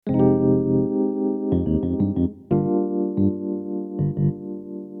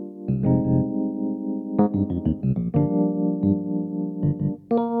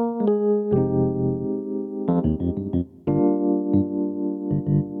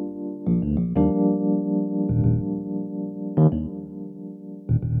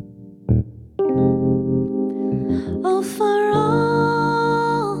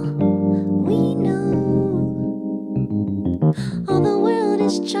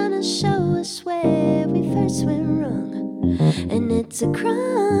gonna show us where we first went wrong. And it's a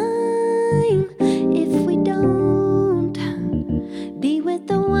crime if we don't be with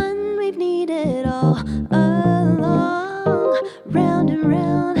the one we've needed all along. Round and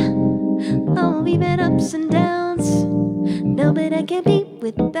round, oh, we've had ups and downs. No, but I can't be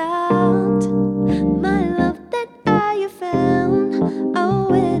without my love that I have found.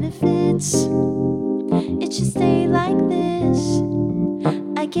 Oh, and if it should stay like this.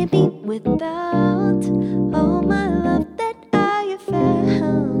 I can't be without, oh, my love that I have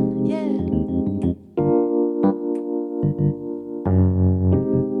found, yeah.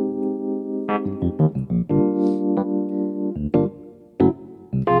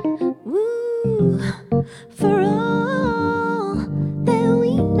 Woo, for all that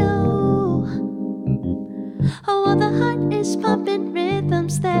we know, oh, while the heart is pumping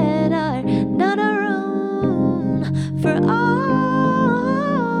rhythms that are not our own. For all,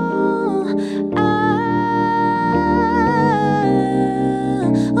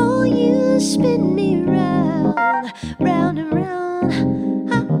 oh, you spin me round, round and round.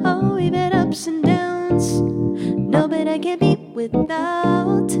 Oh, we've had ups and downs. No, but I can't be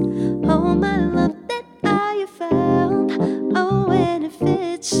without, oh, my love that I have found. Oh, and if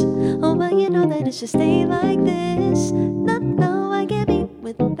oh, well, you know that it should stay like this. No, no, I can't be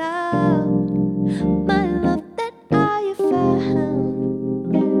without my love that I have found.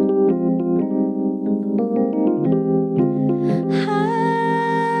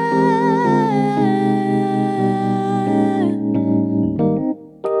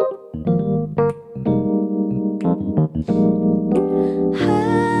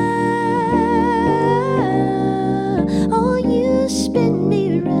 Oh, you spin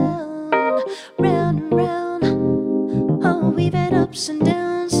me round, round and round. Oh, we've had ups and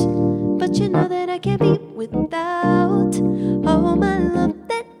downs, but you know that I can't be without, oh, my love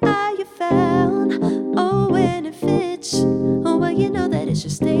that I have found. Oh, and if oh, well, you know that it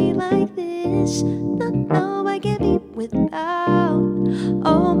should stay like this. No, no, I can't be without,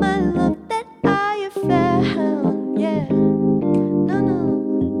 oh, my love that I have found, yeah. No, no,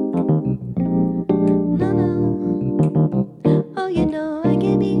 no, no. Oh, you know I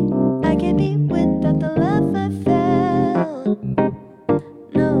can't be without the love I found.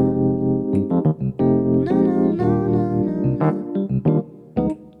 No, no, no, no, no, no,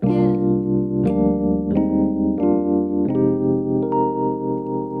 yeah.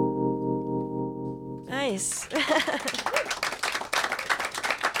 Nice.